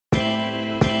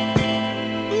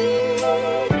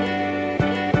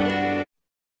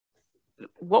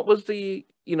what was the,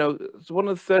 one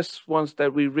of the first ones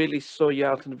that we really saw you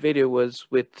out in the video was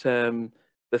with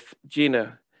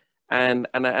Gina, and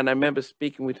I remember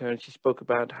speaking with her, and she spoke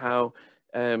about how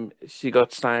she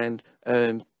got signed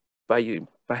by you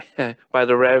by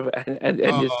the Rev and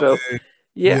yourself.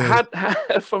 Yeah,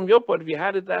 how, from your point of view,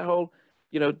 how did that whole,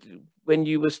 when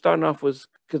you were starting off, was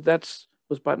because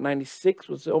was about 96,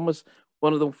 was almost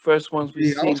one of the first ones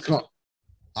we seen.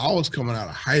 I was coming out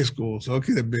of high school, so it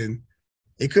could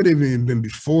have even been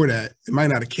before that. It might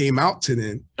not have came out to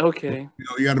then. Okay.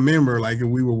 But, you got to remember, like,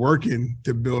 we were working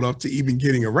to build up to even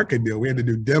getting a record deal. We had to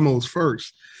do demos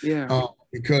first. Yeah.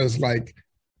 Because, like,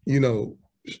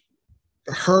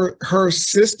 her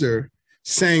sister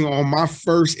sang on my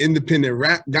first independent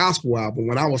rap gospel album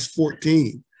when I was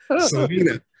 14.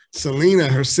 Selena,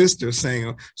 her sister,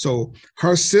 sang. So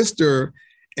her sister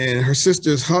and her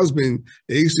sister's husband,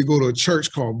 they used to go to a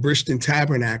church called Brishton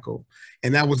Tabernacle.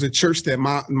 And that was a church that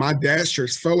my dad's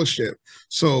church fellowship.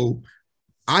 So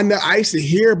I used to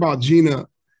hear about Gina.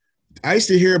 I used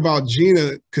to hear about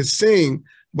Gina could sing,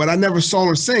 but I never saw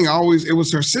her sing. It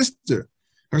was her sister.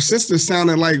 Her sister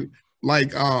sounded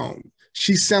like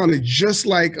she sounded just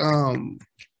like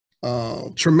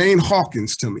Tremaine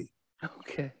Hawkins to me.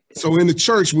 Okay. So in the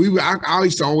church, I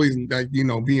used to always, like, be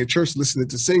in church listening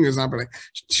to singers. I'd be like,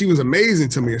 she was amazing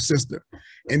to me, her sister.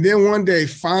 And then one day,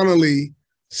 finally,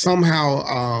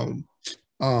 somehow,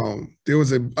 there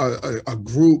was a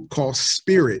group called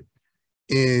Spirit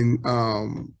in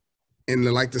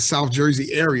the South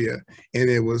Jersey area, and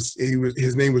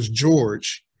his name was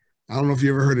George. I don't know if you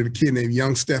ever heard of the kid named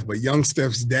Young Steph, but Young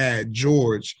Steph's dad,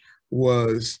 George,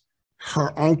 was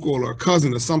her uncle or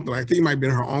cousin or something. I think it might have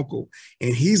been her uncle.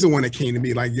 And he's the one that came to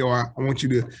me like, yo, I want you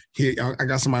to hear, I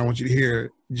got somebody I want you to hear,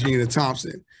 Gina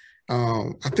Thompson. I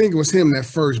think it was him that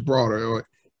first brought her,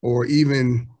 or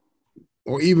even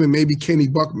maybe Kenny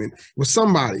Buckman. It was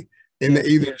somebody in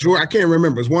either George, I can't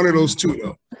remember. It's one of those two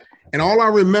though. And all I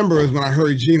remember is when I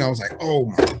heard Gina, I was like, "Oh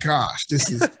my gosh, this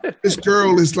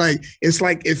girl is like, it's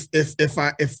like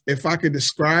if I could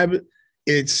describe it,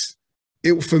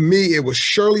 for me, it was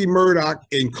Shirley Murdoch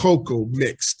and Coco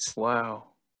mixed."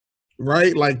 Wow.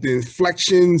 Right, like the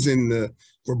inflections and the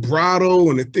vibrato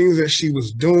and the things that she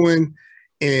was doing,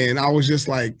 and I was just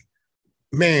like,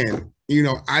 man,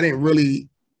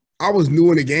 I was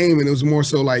new in the game, and it was more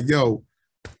so like, yo,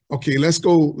 okay, let's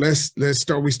go. Let's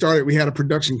start. We had a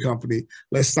production company.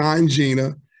 Let's sign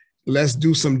Gina. Let's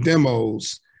do some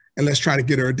demos, and let's try to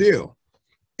get her a deal.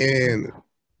 And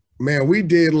man, we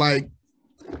did like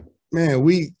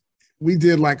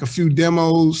a few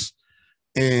demos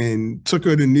and took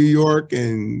her to New York.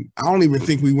 And I don't even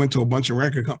think we went to a bunch of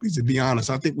record companies, to be honest.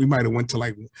 I think we might have went to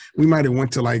like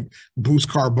Bruce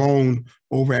Carbone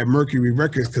over at Mercury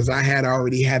Records, because I had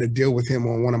already had a deal with him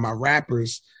on one of my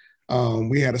rappers.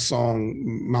 We had a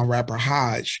song, my rapper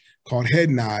Hodge, called Head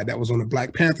Nod, that was on the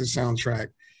Black Panther soundtrack.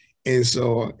 And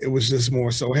so it was just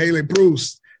more so, hey, like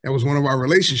Bruce, that was one of our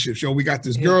relationships. Yo, we got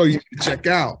this girl you can check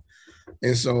out.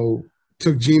 And so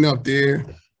took Gina up there,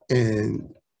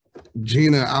 and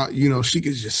Gina out, she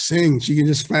could just sing. She can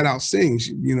just flat out sing,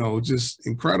 just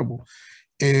incredible.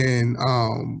 And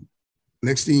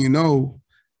next thing you know,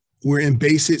 we're in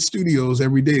Bass Hit Studios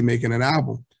every day making an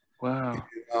album. Wow.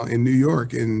 In New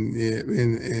York, and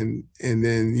then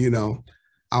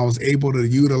I was able to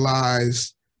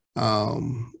utilize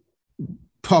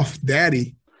Puff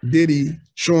Daddy, Diddy,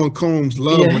 Sean Combs,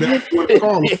 Love, whatever you want to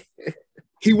call him.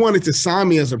 He wanted to sign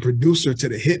me as a producer to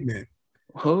the Hitman.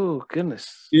 Oh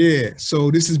goodness! Yeah, so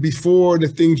this is before the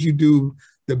Things You Do,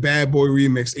 the Bad Boy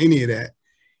remix, any of that.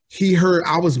 He heard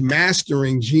I was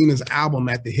mastering Gina's album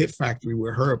at the Hit Factory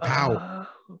with Her Power.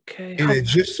 Okay. And it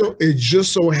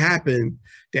just so happened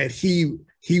that he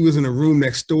was in a room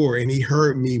next door, and he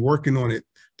heard me working on it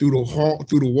through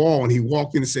the wall, and he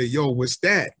walked in and said, "Yo, what's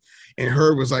that?" And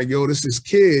Herb was like, "Yo, this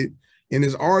kid and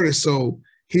this artist." So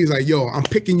he's like, "Yo, I'm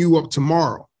picking you up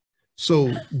tomorrow."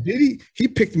 So he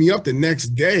picked me up the next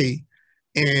day,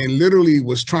 and literally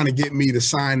was trying to get me to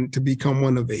sign to become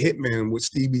one of the Hitmen with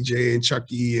Stevie J and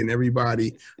Chucky and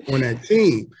everybody on that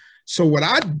team. So what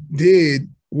I did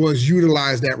was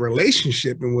utilize that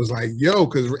relationship and was like, yo,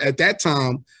 because at that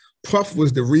time, Puff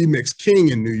was the remix king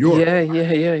in New York.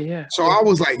 Yeah. So I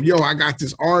was like, yo, I got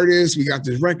this artist, we got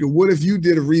this record. What if you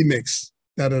did a remix?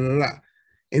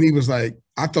 And he was like,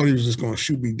 I thought he was just going to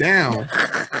shoot me down.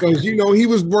 Because, he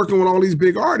was working with all these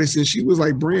big artists, and she was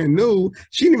like brand new.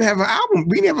 She didn't even have an album.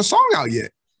 We didn't have a song out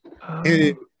yet.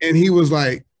 And he was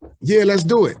like, yeah, let's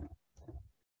do it.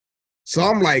 So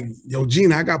I'm like, yo,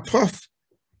 Gina, I got Puff.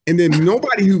 And then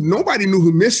nobody knew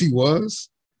who Missy was,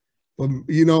 But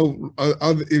you know,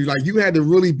 like you had to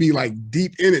really be like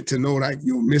deep in it to know like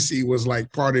Missy was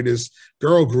like part of this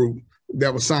girl group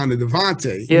that was signed to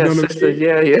Devontae. Yeah, you know what sister,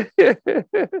 I mean? yeah.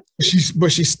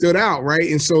 But she stood out,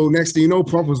 right? And so next thing you know,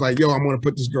 Puff was like, "Yo, I'm gonna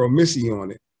put this girl Missy on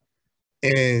it,"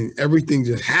 and everything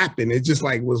just happened. It just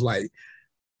like was like,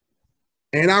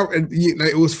 and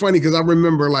it was funny because I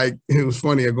remember like it was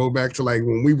funny. I go back to like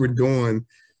when we were doing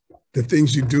the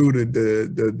things you do to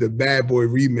the Bad Boy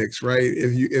remix, right?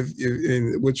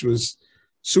 Which was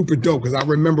super dope because I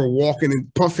remember walking in.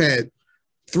 Puff had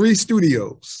 3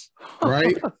 studios,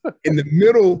 right? In the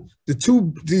middle, the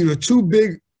two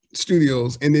big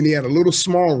studios, and then he had a little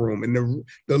small room. And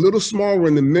the little small room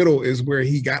in the middle is where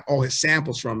he got all his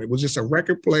samples from. It was just a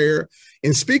record player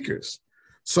and speakers.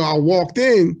 So I walked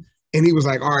in and he was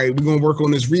like, "All right, we're gonna work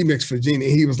on this remix for Gina."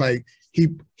 And he was like, he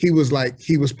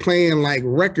was playing like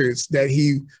records that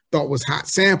he thought was hot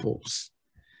samples.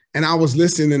 And I was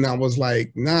listening and I was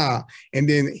like, nah. And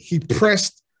then he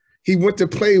went to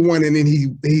play one and then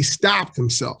he stopped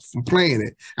himself from playing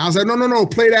it. I was like, no,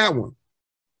 play that one.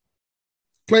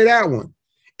 Play that one.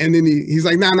 And then he's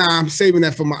like, nah, I'm saving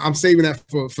that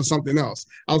for something else.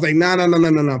 I was like,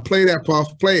 no, play that,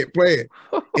 Puff, play it.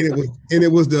 And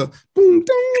it was the boom,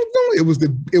 dong, dong. It was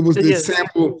the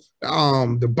sample,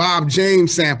 the Bob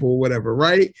James sample or whatever,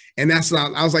 right? And that's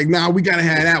I was like, nah, we gotta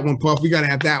have that one, Puff. We gotta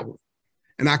have that one.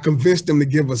 And I convinced him to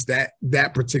give us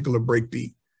that particular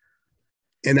breakbeat.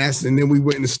 And then we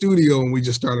went in the studio and we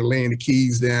just started laying the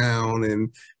keys down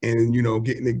and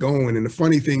getting it going. And the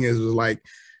funny thing was like,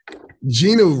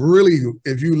 Gina really,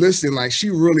 if you listen, like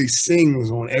she really sings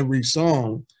on every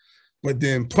song, but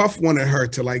then Puff wanted her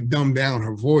to like dumb down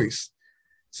her voice.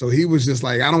 So he was just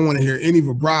like, I don't want to hear any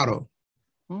vibrato.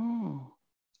 Oh.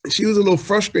 She was a little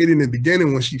frustrated in the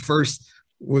beginning when she first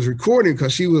was recording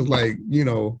because she was like,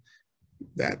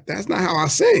 that's not how I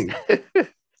sing.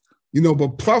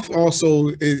 But Puff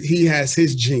also, he has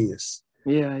his genius.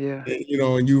 Yeah.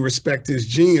 And you respect his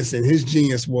genius, and his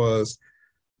genius was,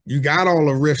 you got all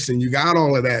the riffs and you got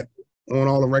all of that on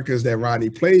all the records that Rodney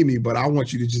played me, but I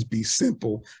want you to just be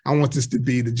simple. I want this to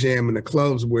be the jam in the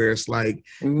clubs where it's like,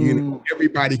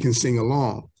 everybody can sing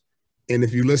along. And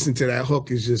if you listen to that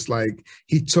hook, it's just like,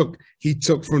 he took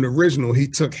from the original, he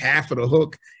took half of the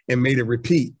hook and made it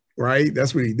repeat. Right?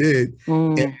 That's what he did.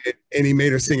 And he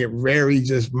made her sing it very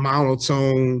just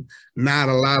monotone, not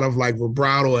a lot of like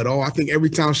vibrato at all. I think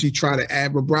every time she tried to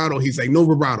add vibrato, he's like, no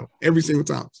vibrato, every single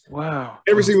time. Wow.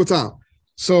 Every single time.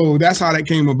 So that's how that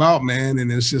came about, man.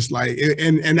 And it's just like,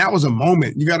 and that was a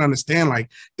moment. You got to understand,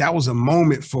 like, that was a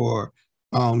moment for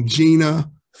Gina,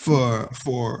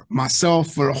 for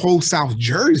myself, for the whole South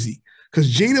Jersey. Because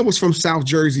Gina was from South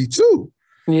Jersey too.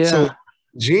 Yeah. So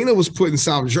Gina was putting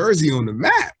South Jersey on the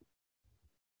map.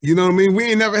 You know what I mean? We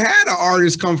ain't never had an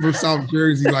artist come from South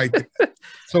Jersey like that.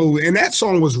 So, and that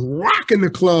song was rocking the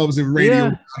clubs and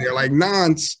radio there, like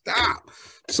nonstop.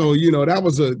 So, that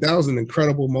was an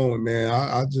incredible moment, man.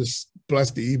 I just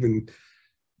blessed to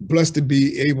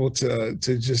be able to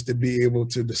be able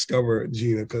to discover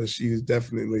Gina, because she's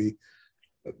definitely,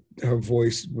 her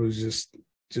voice was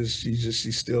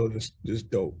she's still just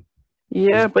dope.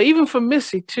 Yeah, but even for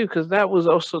Missy too, because that was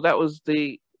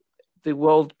the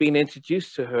world being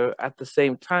introduced to her at the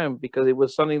same time, because it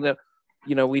was something that,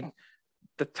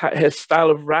 her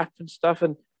style of rap and stuff,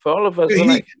 and for all of us,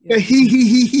 like who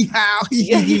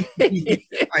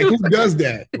does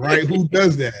that, right? Who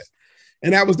does that?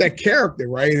 And that was that character,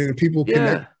 right? And people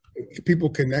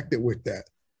connected with that.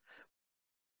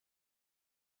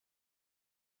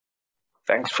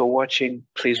 Thanks for watching.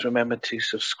 Please remember to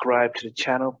subscribe to the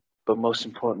channel, but most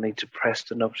importantly, to press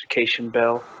the notification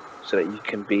bell so that you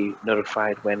can be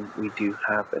notified when we do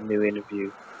have a new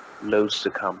interview. Loads to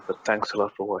come, but thanks a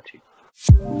lot for watching.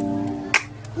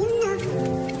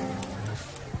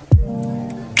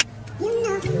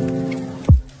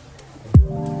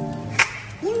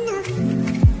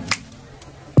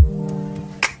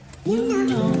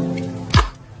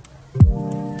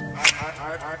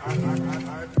 I